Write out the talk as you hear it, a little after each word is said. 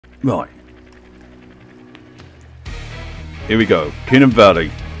Right. Here we go. Kingdom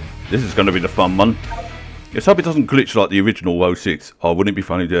Valley. This is going to be the fun one. Let's hope it doesn't glitch like the original 06. Oh, wouldn't it be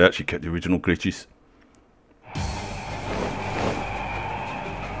funny if they actually kept the original glitches?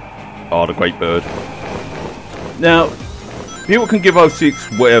 Oh, the Great Bird. Now, people can give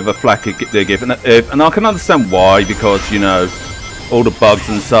 06 whatever flack they're given, and I can understand why, because, you know, all the bugs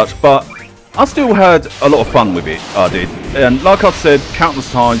and such, but I still had a lot of fun with it, I did. And like I've said countless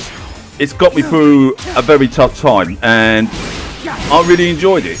times, it's got me through a very tough time, and I really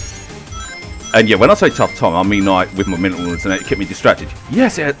enjoyed it. And yeah, when I say tough time, I mean like with my mental illness and it kept me distracted.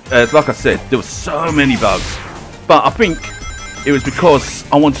 Yes, like I said, there were so many bugs, but I think it was because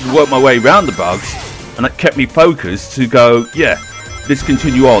I wanted to work my way around the bugs, and it kept me focused to go, yeah, let's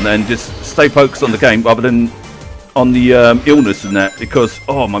continue on and just stay focused on the game rather than on the illness and that, because,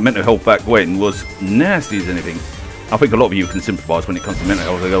 oh, my mental health back when was nasty as anything. I think a lot of you can sympathise when it comes to mental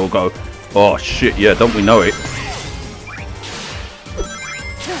health. They all go, oh shit, yeah, don't we know it?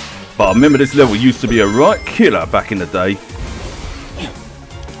 But I remember this level used to be a right killer back in the day.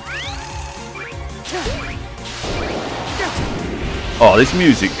 Oh, this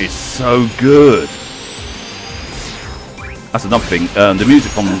music is so good. That's another thing. The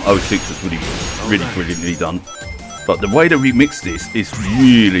music from 06 was really brilliantly done. But the way they remixed this is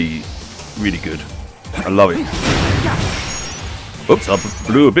really, really good. I love it. Oops, I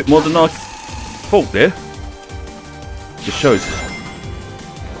blew a bit more than I thought there. Just shows.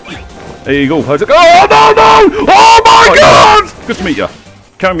 There you go. Oh no no! Oh my god! Good to meet you.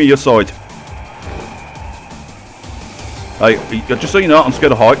 Carry me your side. Hey, just so you know, I'm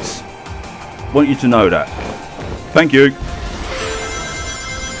scared of heights. Want you to know that. Thank you.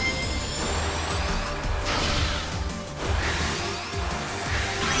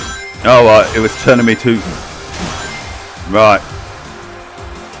 Oh right, it was turning me to. Right.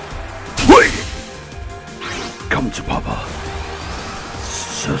 Come to Papa.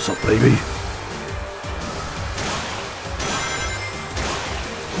 What's up, baby?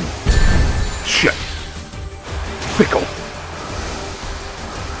 Shit. Pickle.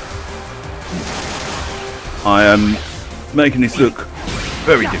 I am making this look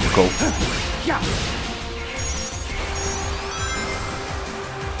very difficult.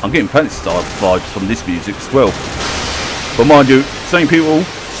 I'm getting Phantasy Star vibes from this music as well. But mind you, same people,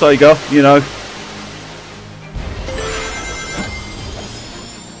 Sega, you know.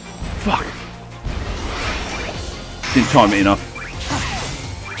 Fuck. Didn't time it enough.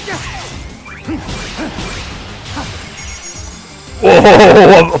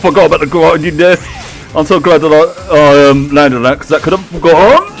 Oh, I forgot about the grinding there. I'm so glad that I landed on that, because that could have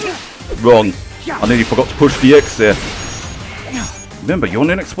gone wrong. I nearly forgot to push the X there. Remember, you're on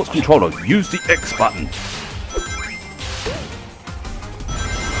an Xbox controller. Use the X button.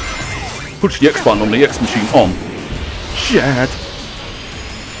 Push the X button on the X machine on. Shit.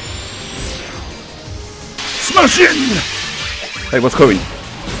 Smash in! Hey, what's going?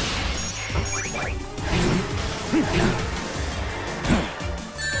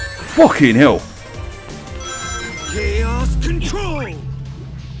 Fucking hell. Chaos control.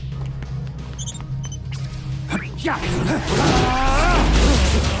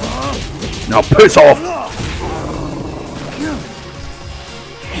 Now piss off!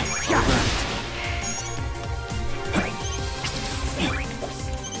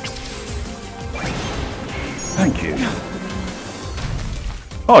 Thank you.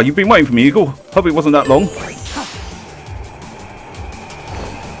 Oh, you've been waiting for me, Eagle. Hope it wasn't that long.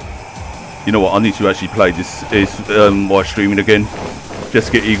 You know what? I need to actually play this while streaming again, just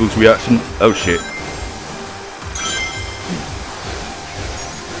to get Eagle's reaction. Oh shit!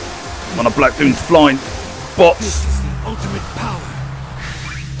 One of Black Doom's flying bots. This is the ultimate power.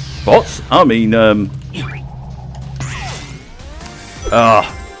 Bots? I mean,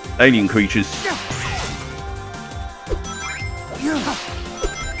 alien creatures.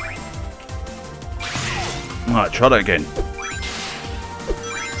 Alright, try that again.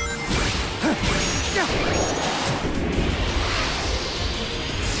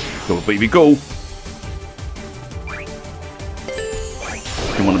 Go, baby, go.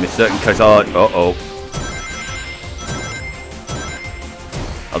 Didn't want to miss that in case I. Uh-oh.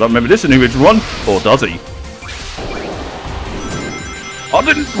 I don't remember this in the original one. Or does he? I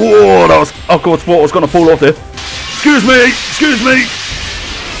didn't. Whoa, that was. Of course, thought I was going to fall off there. Excuse me! Excuse me!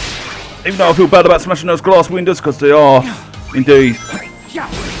 Even though I feel bad about smashing those glass windows, because they are indeed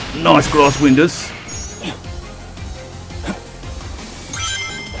nice glass windows.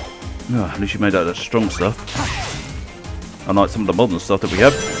 Oh, at least you made out of that strong stuff. Unlike some of the modern stuff that we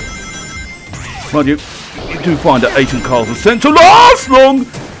have. Mind you, you do find that Agent Carl's tend to last long.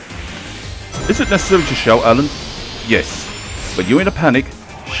 Is it necessary to shout, Alan? Yes. When you're in a panic,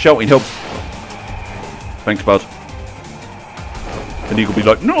 shouting helps. Thanks, bud. And he could be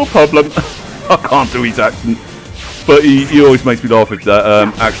like, no problem. I can't do his accent. But he always makes me laugh with that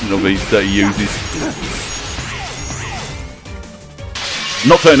accent of his that he uses.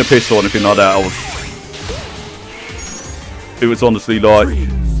 Not taking a piss or anything like that. It was honestly like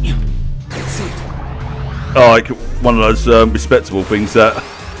one of those respectable things that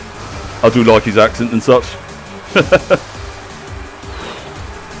I do like his accent and such.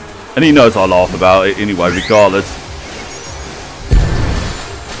 And he knows I laugh about it anyway, regardless.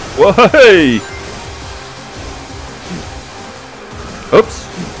 Whoa, hey! Oops.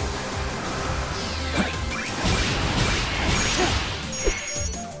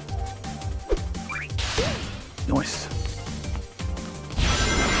 Nice.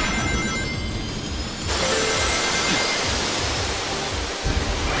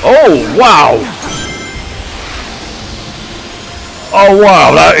 Oh, wow! Oh,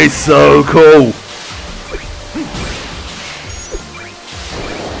 wow, that is so cool!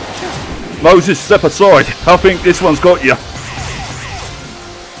 Moses, step aside. I think this one's got you.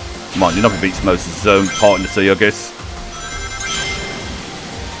 Mind you, nothing beats Moses' part in the sea, I guess.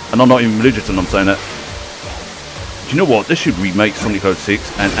 And I'm not even religious and I'm saying that. Do you know what? They should remake Sonic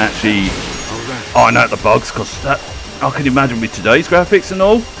 06 and actually iron out the bugs, because that, I can imagine with today's graphics and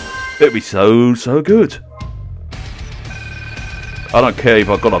all, it'd be so good. I don't care if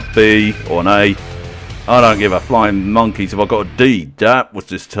I got a B or an A. I don't give a flying monkeys if I got a D. That was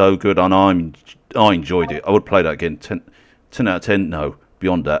just so good, and I enjoyed it. I would play that again. 10 out of 10. No,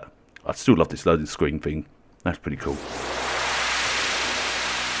 beyond that. I still love this loading screen thing. That's pretty cool.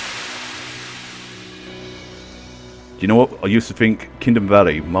 Do you know what? I used to think Kingdom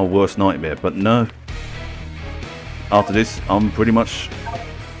Valley, my worst nightmare, but no. After this, I'm pretty much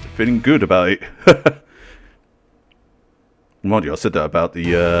feeling good about it. Mind you, I said that about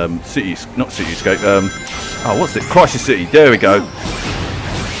the not Cityscape. Oh, what's it? Crisis City. There we go.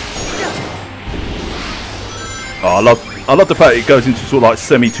 Oh, I love the fact it goes into sort of like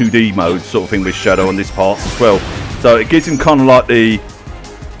semi 2D mode sort of thing with Shadow on this part as well. So it gives him kind of like the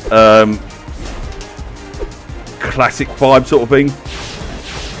classic vibe sort of thing,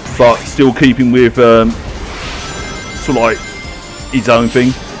 but still keeping with sort of like his own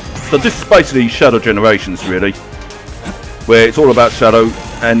thing. So this is basically Shadow Generations, really, where it's all about Shadow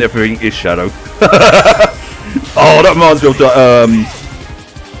and everything is Shadow. Oh, that reminds me of the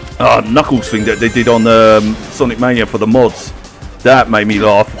Knuckles thing that they did on Sonic Mania for the mods. That made me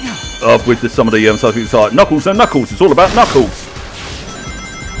laugh with some of the stuff. It's like Knuckles and Knuckles. It's all about Knuckles.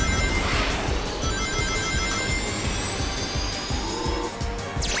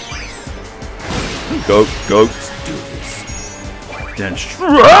 Go. Then straight.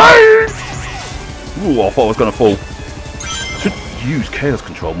 Ooh, I thought I was going to fall. Should use Chaos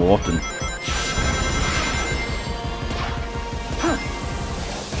Control more often.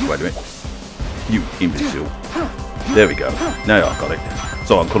 Wait a minute. You imbecile. There we go. Now I got it.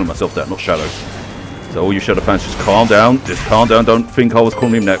 So I'm calling myself that, not Shadow. So all you Shadow fans, just calm down. Just calm down. Don't think I was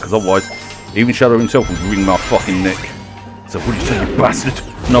calling him that, because otherwise, even Shadow himself would wring my fucking neck. So what do you say, you bastard?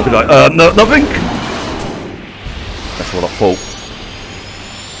 And I'll be like, no, nothing. That's what I thought.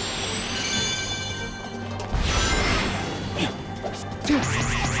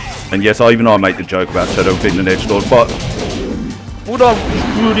 And yes, I make the joke about Shadow being an edgelord, but would I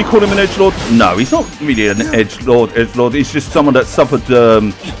really call him an edgelord? No, he's not really an edgelord. He's just someone that suffered,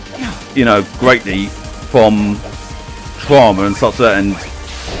 you know, greatly from trauma and such that, and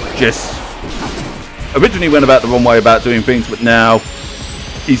just originally went about the wrong way about doing things, but now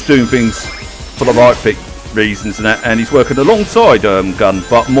he's doing things for the right reasons and that, and he's working alongside Gun,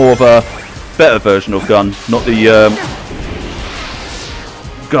 but more of a better version of Gun, not the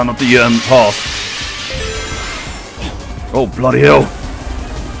Gun of the past. Oh, bloody hell.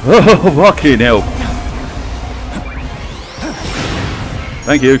 Oh, fucking hell.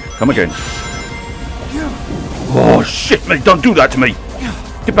 Thank you. Come again. Oh, shit, mate. Don't do that to me.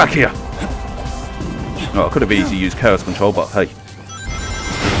 Get back here. Oh, I could have easily used Chaos Control, but hey.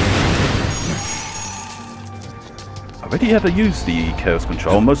 I already ever used the Chaos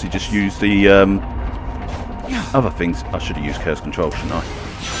Control. Mostly just used the other things. I should have used Chaos Control, shouldn't I?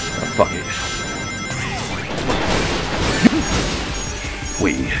 Oh, fuck it.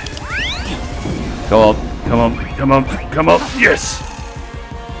 Wee. Come on. Yes!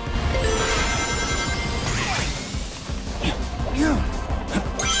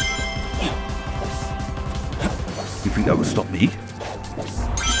 You think that would stop me?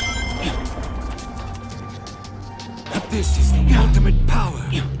 This is the ultimate power.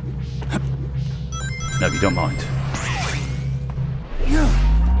 No, if you don't mind.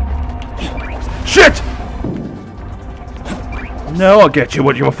 Shit! Now I get you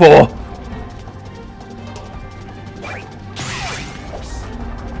what you were for.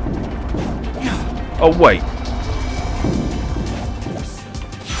 Oh wait.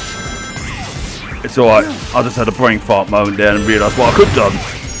 It's alright. I just had a brain fart moment there and realised what I could have done.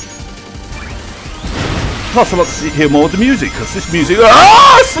 Plus I want to hear more of the music, because this music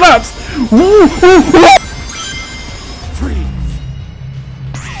slaps! Woo, woo, woo.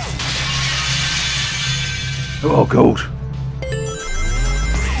 Oh god.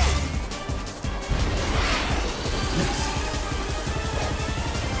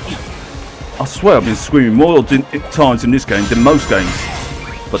 I swear I've been screaming more times in this game than most games.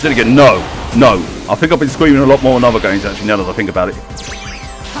 But then again, no. I think I've been screaming a lot more in other games actually, now that I think about it.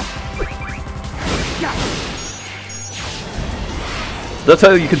 That's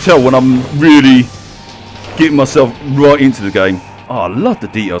how you can tell when I'm really getting myself right into the game. Oh, I love the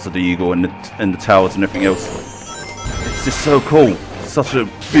details of the eagle and the towers and everything else. It's just so cool. Such a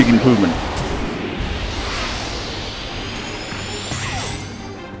big improvement.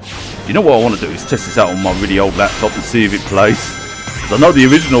 You know what I want to do is test this out on my really old laptop and see if it plays. I know the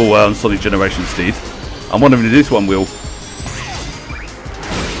original Sonic Generations did. I'm wondering if this one will.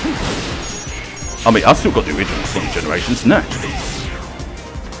 I mean, I've still got the original Sonic Generations, naturally.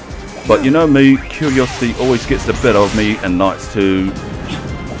 But you know me, curiosity always gets the better of me and likes to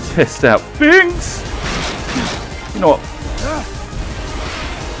test out things. You know what?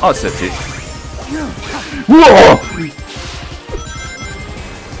 I'll accept it. Whoa!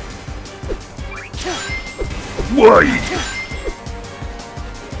 Wait!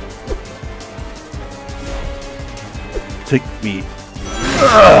 Take me.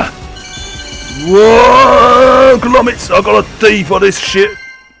 Whoa! Glommets! I got a D for this shit.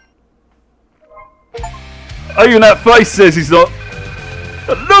 Even that face says he's not.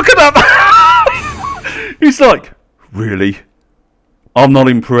 Look at that! He's like, really? I'm not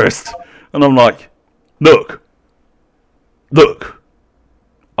impressed. And I'm like, look.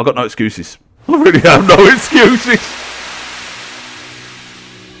 I've got no excuses. I really have no excuses.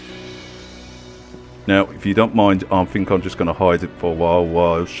 Now, if you don't mind, I think I'm just going to hide it for a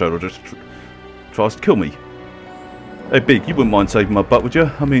while Shadow just tries to kill me. Hey, Big, you wouldn't mind saving my butt, would you?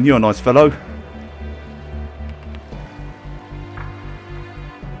 I mean, you're a nice fellow.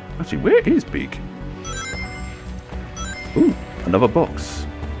 Actually, where is Big? Ooh, another box.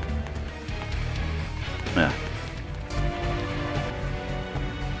 Yeah.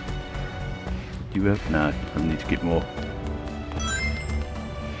 Do you have? No, I need to get more.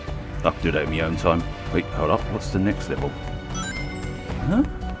 I can do that in my own time. Wait, hold up. What's the next level? Huh?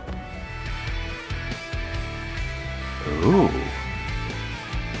 Ooh.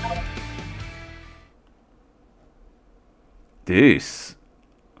 This.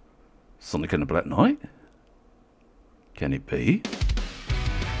 Sonic and the Black Knight? Can it be?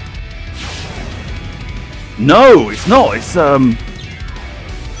 No, it's not.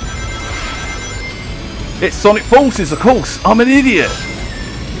 It's Sonic Forces, of course. I'm an idiot.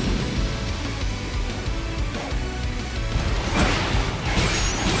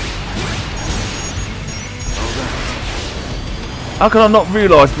 How can I not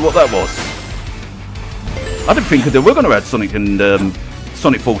realise what that was? I didn't think they were going to add Sonic and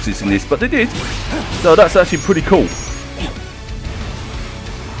Sonic Forces in this, but they did. So that's actually pretty cool.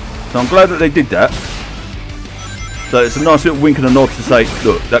 So I'm glad that they did that. So it's a nice little wink and a nod to say,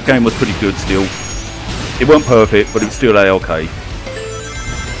 look, that game was pretty good still. It wasn't perfect, but it was still A-OK.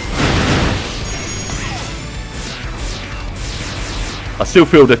 I still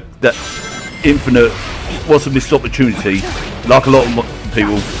feel that Infinite was a missed opportunity. Like a lot of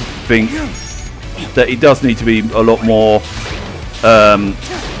people think, that it does need to be a lot more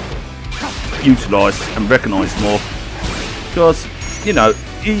utilised and recognised more. Because, you know,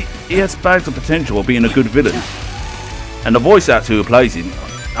 he has bags of potential of being a good villain. And the voice actor who plays him,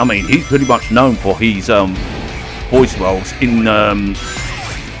 I mean, he's pretty much known for his voice roles in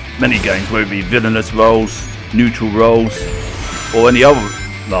many games, whether it be villainous roles, neutral roles, or any other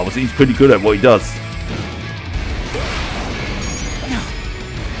roles. He's pretty good at what he does.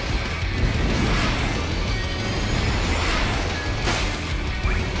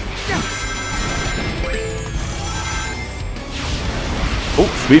 Oh,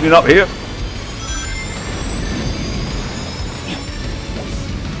 speeding up here.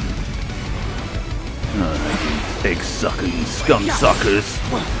 Egg-sucking scum-suckers.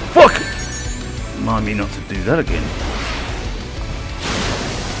 Fuck! Remind me not to do that again.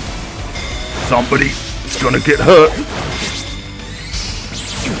 Somebody's gonna get hurt.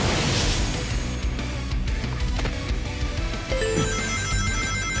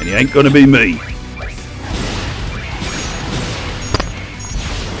 It ain't gonna be me.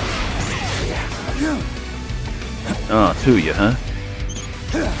 Ah, two of you, huh?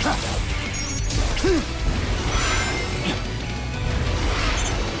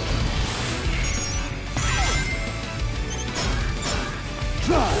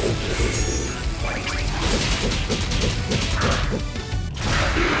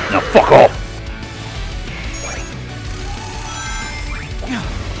 Now fuck off!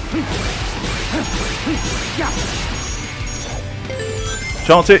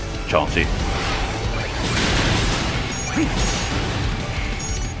 Chance it, chance it.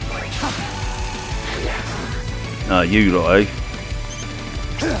 Ah, you lot, eh?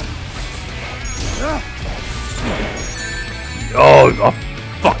 Oh,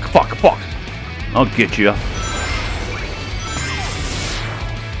 fuck. I'll get you.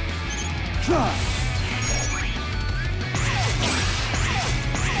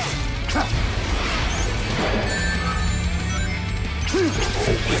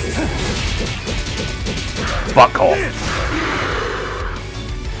 Fuck off.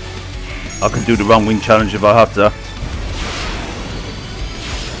 I can do the run wing challenge if I have to.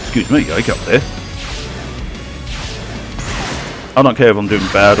 Excuse me, I get up there. I don't care if I'm doing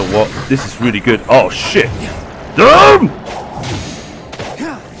bad or what. This is really good. Oh shit! Damn!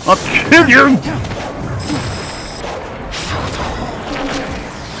 I'll kill you!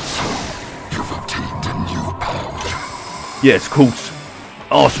 You've obtained a new power. Yeah, it's called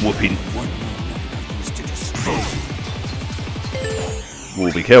arse whooping.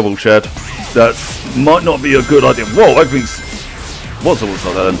 Oh, be careful, Shad. That might not be a good idea. Whoa, everything's... What's all like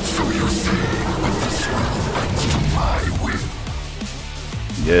that then? So you see, but this world bends to my will.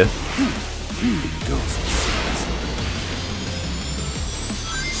 Yeah.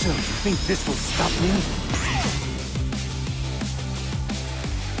 So you think this will stop me?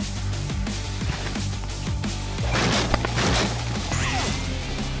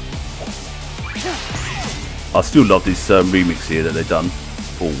 I still love this remix here that they've done.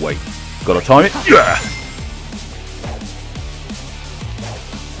 Oh wait, gotta time it. Yeah.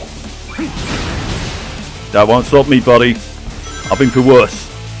 That won't stop me, buddy. I've been through worse,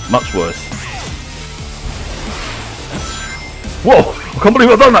 much worse. Whoa! I can't believe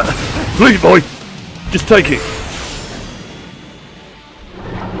I've done that. Please, boy, just take it.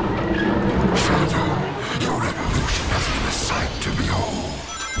 Shadow, your evolution has been a sight to behold.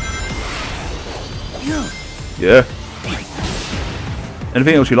 Yeah.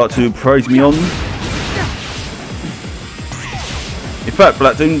 Anything else you'd like to praise me on? In fact,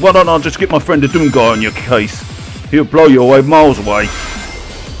 Blackton, why don't I just get my friend the Doom guy on your case? He'll blow you away miles away.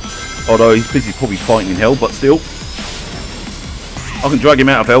 Although he's busy probably fighting in hell, but still. I can drag him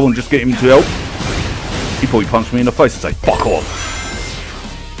out of hell and just get him to help. He probably punched me in the face and say, fuck off.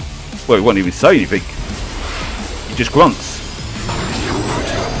 Well, he won't even say anything. He just grunts.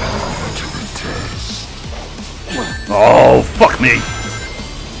 Oh, fuck me!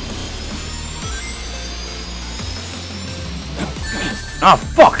 Ah,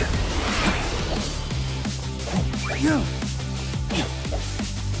 fuck!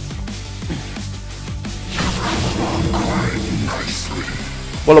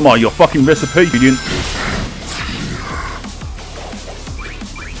 Well, am I your fucking recipe? You didn't.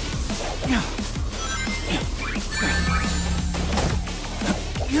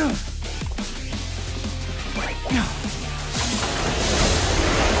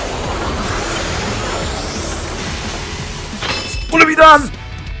 What have you done?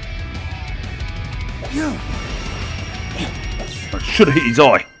 I should have hit his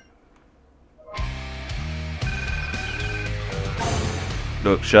eye.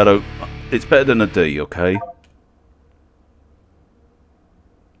 Look, Shadow, it's better than a D, okay?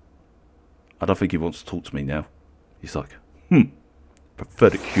 I don't think he wants to talk to me now. He's like,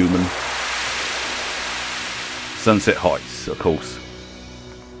 pathetic human. Sunset Heights, of course.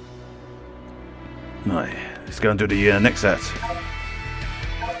 Right, let's go and do the next act.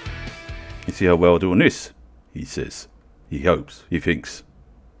 You see how well I do on this? He says. He hopes. He thinks.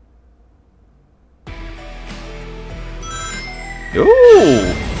 Ooh!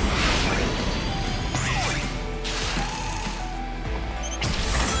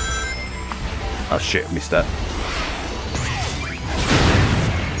 Oh shit, missed that.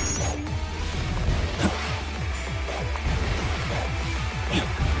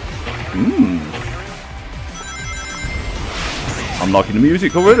 I'm liking the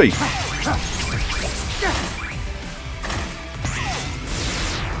music already.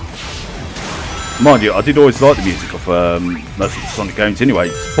 Mind you, I did always like the music of most of the Sonic games anyway.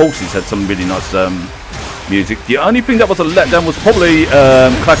 Forces had some really nice music. The only thing that was a letdown was probably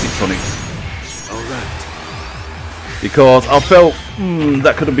Classic Sonics. Because I felt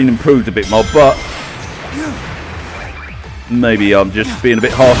that could have been improved a bit more, but maybe I'm just being a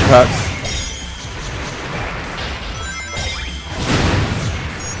bit harsh perhaps.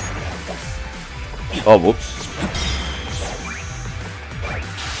 Oh, whoops.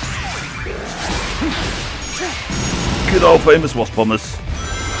 Good old famous Wasp Bombers.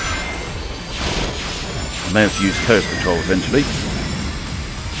 I may have to use Chaos Control eventually.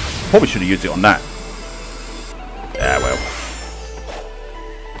 Probably should have used it on that. Ah, well.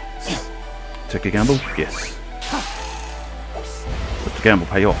 Take a gamble? Yes. Let the gamble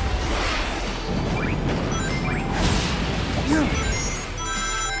pay off.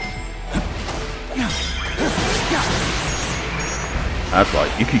 That's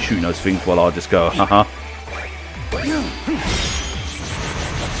right, you keep shooting those things while I just go, haha.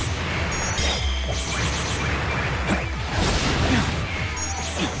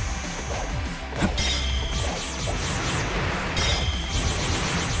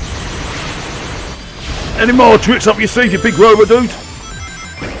 Any more tricks up your sleeve, you big rover dude?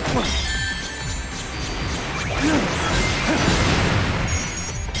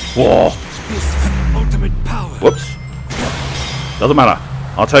 Whoa. This is ultimate power. Whoops. Doesn't matter.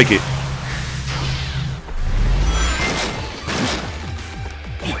 I'll take it.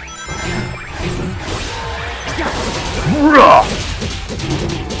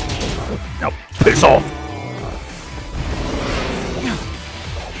 Now piss off.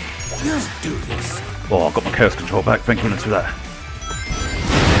 Let's do this. Oh, I've got my Chaos Control back. Thank goodness for that.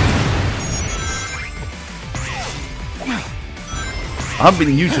 I haven't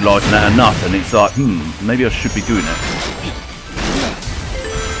been utilising that enough, and it's like, maybe I should be doing it.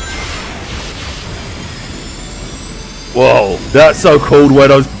 Whoa, that's so cool where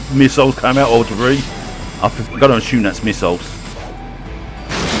those missiles came out, or debris. I've got to assume that's missiles.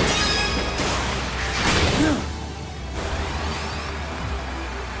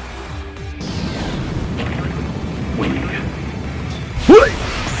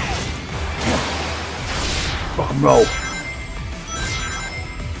 Rock and roll.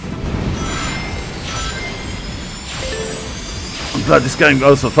 I'm glad this game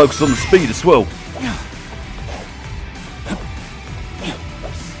also focuses on the speed as well.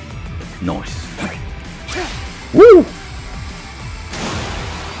 Nice. Woo!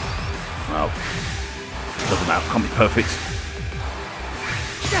 Well, doesn't matter, can't be perfect.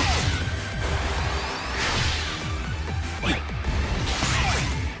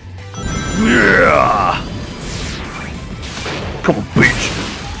 Yeah! Come on, bitch!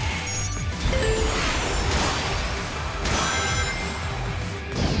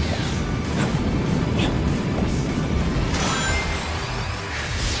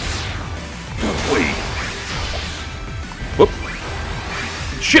 Whoop!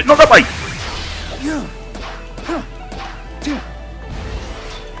 Shit, not that way!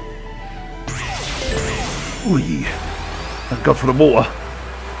 Ooh, thank God for the water.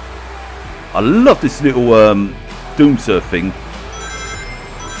 I love this little Doomsurf thing.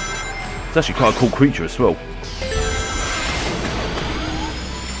 It's actually quite a cool creature as well.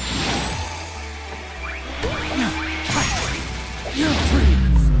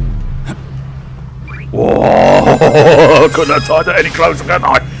 Whoa! Couldn't have tied it any closer, can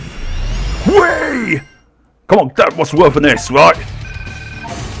I? Whee! Come on, that was worth an S, right?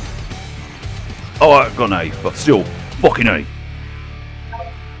 Oh, I got an A, but still, fucking A.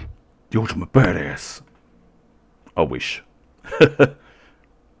 The ultimate badass. I wish.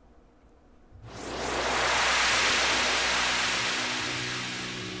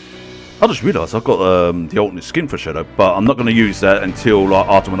 I just realised I've got the alternate skin for Shadow, but I'm not going to use that until like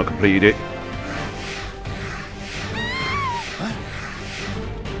after when I completed it.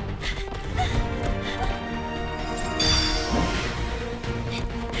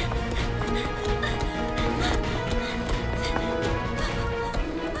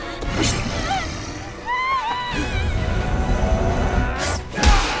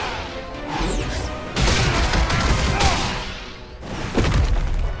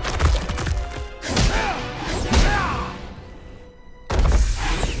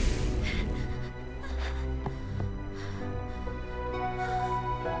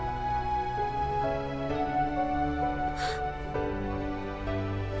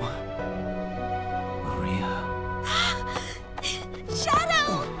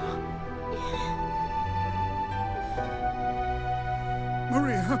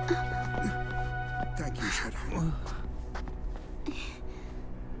 Thank you, Shadow.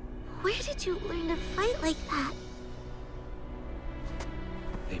 Where did you learn to fight like that?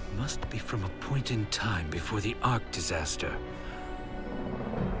 A Must be from a point in time before the Ark disaster.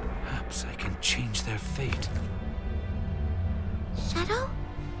 Perhaps I can change their fate. Shadow?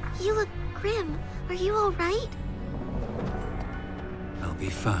 You look grim. Are you alright? I'll be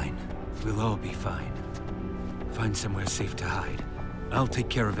fine. We'll all be fine. Find somewhere safe to hide. I'll take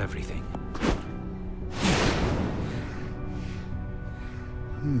care of everything.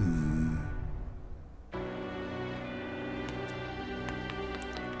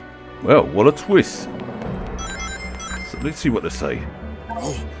 Well, what a twist. So let's see what they say.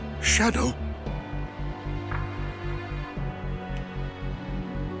 Oh, Shadow?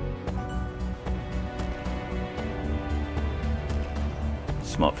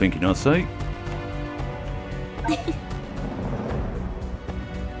 Smart thinking, I say.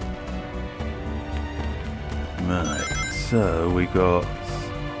 Right, so we got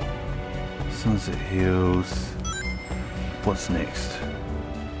Sunset Hills. What's next?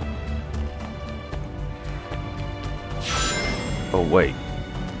 Oh wait,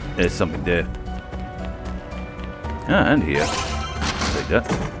 there's something there. Ah, and here. Take that.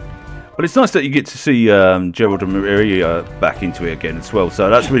 But it's nice that you get to see Gerald and Maria back into it again as well, so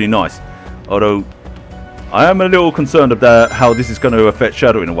that's really nice. Although, I am a little concerned about how this is going to affect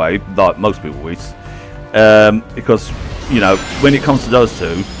Shadow in a way, like most people is. Because, you know, when it comes to those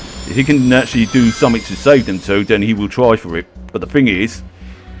two, if he can actually do something to save them two, then he will try for it. But the thing is,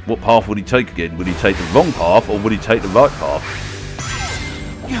 what path would he take again? Would he take the wrong path, or would he take the right path?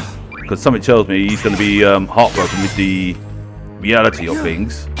 Because something tells me he's going to be heartbroken with the reality of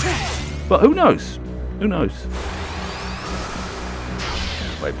things. But who knows? Who knows?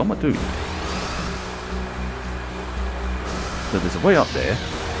 Wait, what am I doing? So there's a way up there.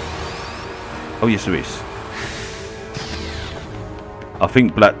 Oh yes, there is. I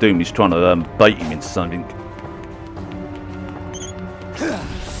think Black Doom is trying to bait him into something.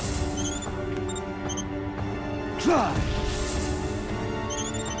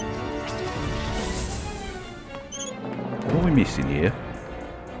 What are we missing here?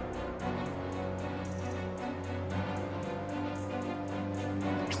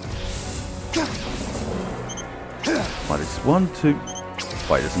 Right, it's 1, 2.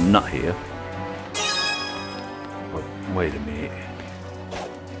 Wait, there's a nut here. Wait a minute.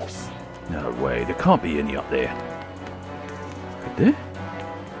 No way, there can't be any up there. Right there?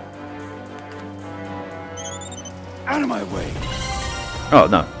 Out of my way! Oh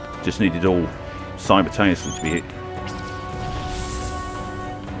no, just needed all simultaneously to be hit.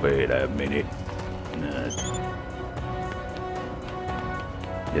 Wait a minute. No.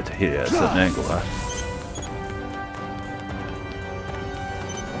 You have to hit it at a certain angle, huh?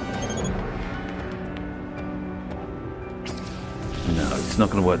 No, it's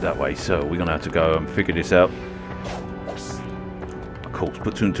not going to work that way, so we're going to have to go and figure this out. Of course,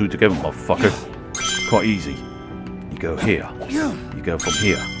 put 2 and 2 together, motherfucker. Quite easy. You go here. You go from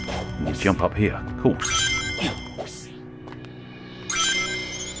here. And you jump up here. Cool.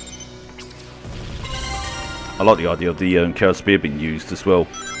 I like the idea of the Chaos Spear being used as well.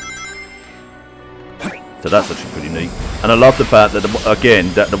 So that's actually pretty neat. And I love the fact that,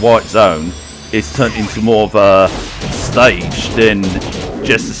 again, that the white zone is turned into more of a stage than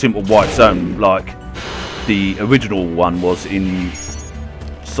just a simple white zone like the original one was in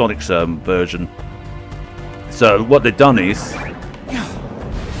Sonic's version. So what they've done is...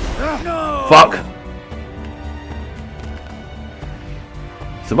 No! Fuck!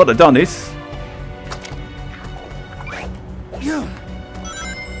 So what they've done is...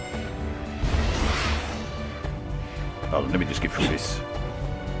 Oh, let me just get through this.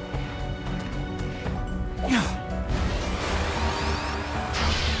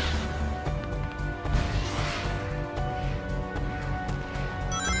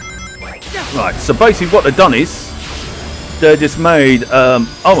 Right, so basically what they've done is they just made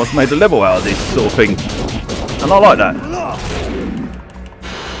almost made a level out of this sort of thing, and I like that.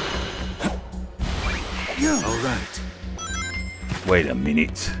 All right. Wait a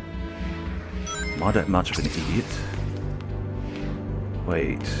minute, am I that much of an idiot?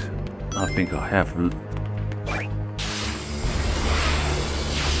 Wait, I think I have.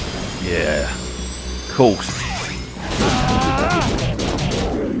 Yeah, of course.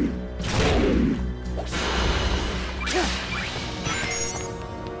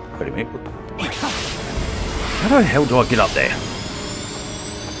 Wait a minute. How the hell do I get up there?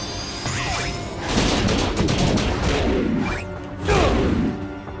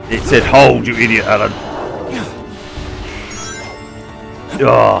 It said hold, you idiot, Alan.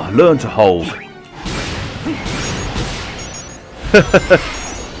 Ah, oh, learn to hold.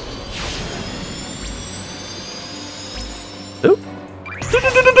 Oh.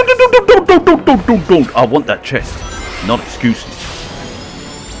 don't. I want that chest, not excuses.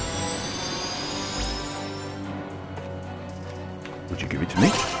 Would you give it to me?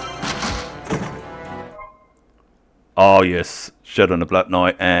 Oh yes, Shadow and the Black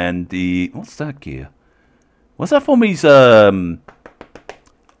Knight and the what's that gear? What's that from his oh,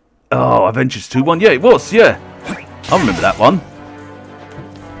 Avengers 2 one? Yeah, it was. Yeah, I remember that one.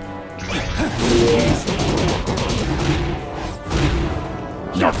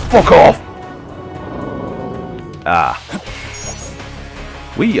 Now fuck off! Ah.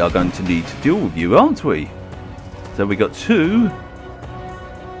 We are going to need to deal with you, aren't we? So we got 2,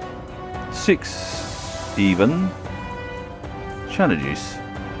 6 even challenges.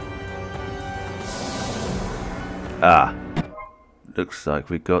 Ah. Looks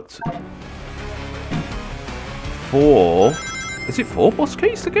like we got 4. Is it 4 boss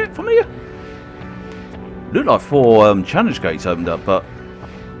keys to get from here? Looked like 4 challenge gates opened up, but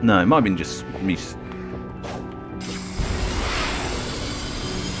no, it might have been just me.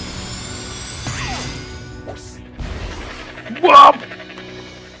 Whoa!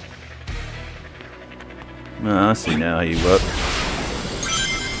 Ah, I see now how you work.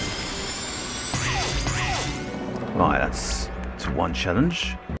 Right, that's 1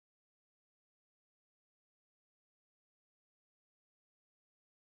 challenge.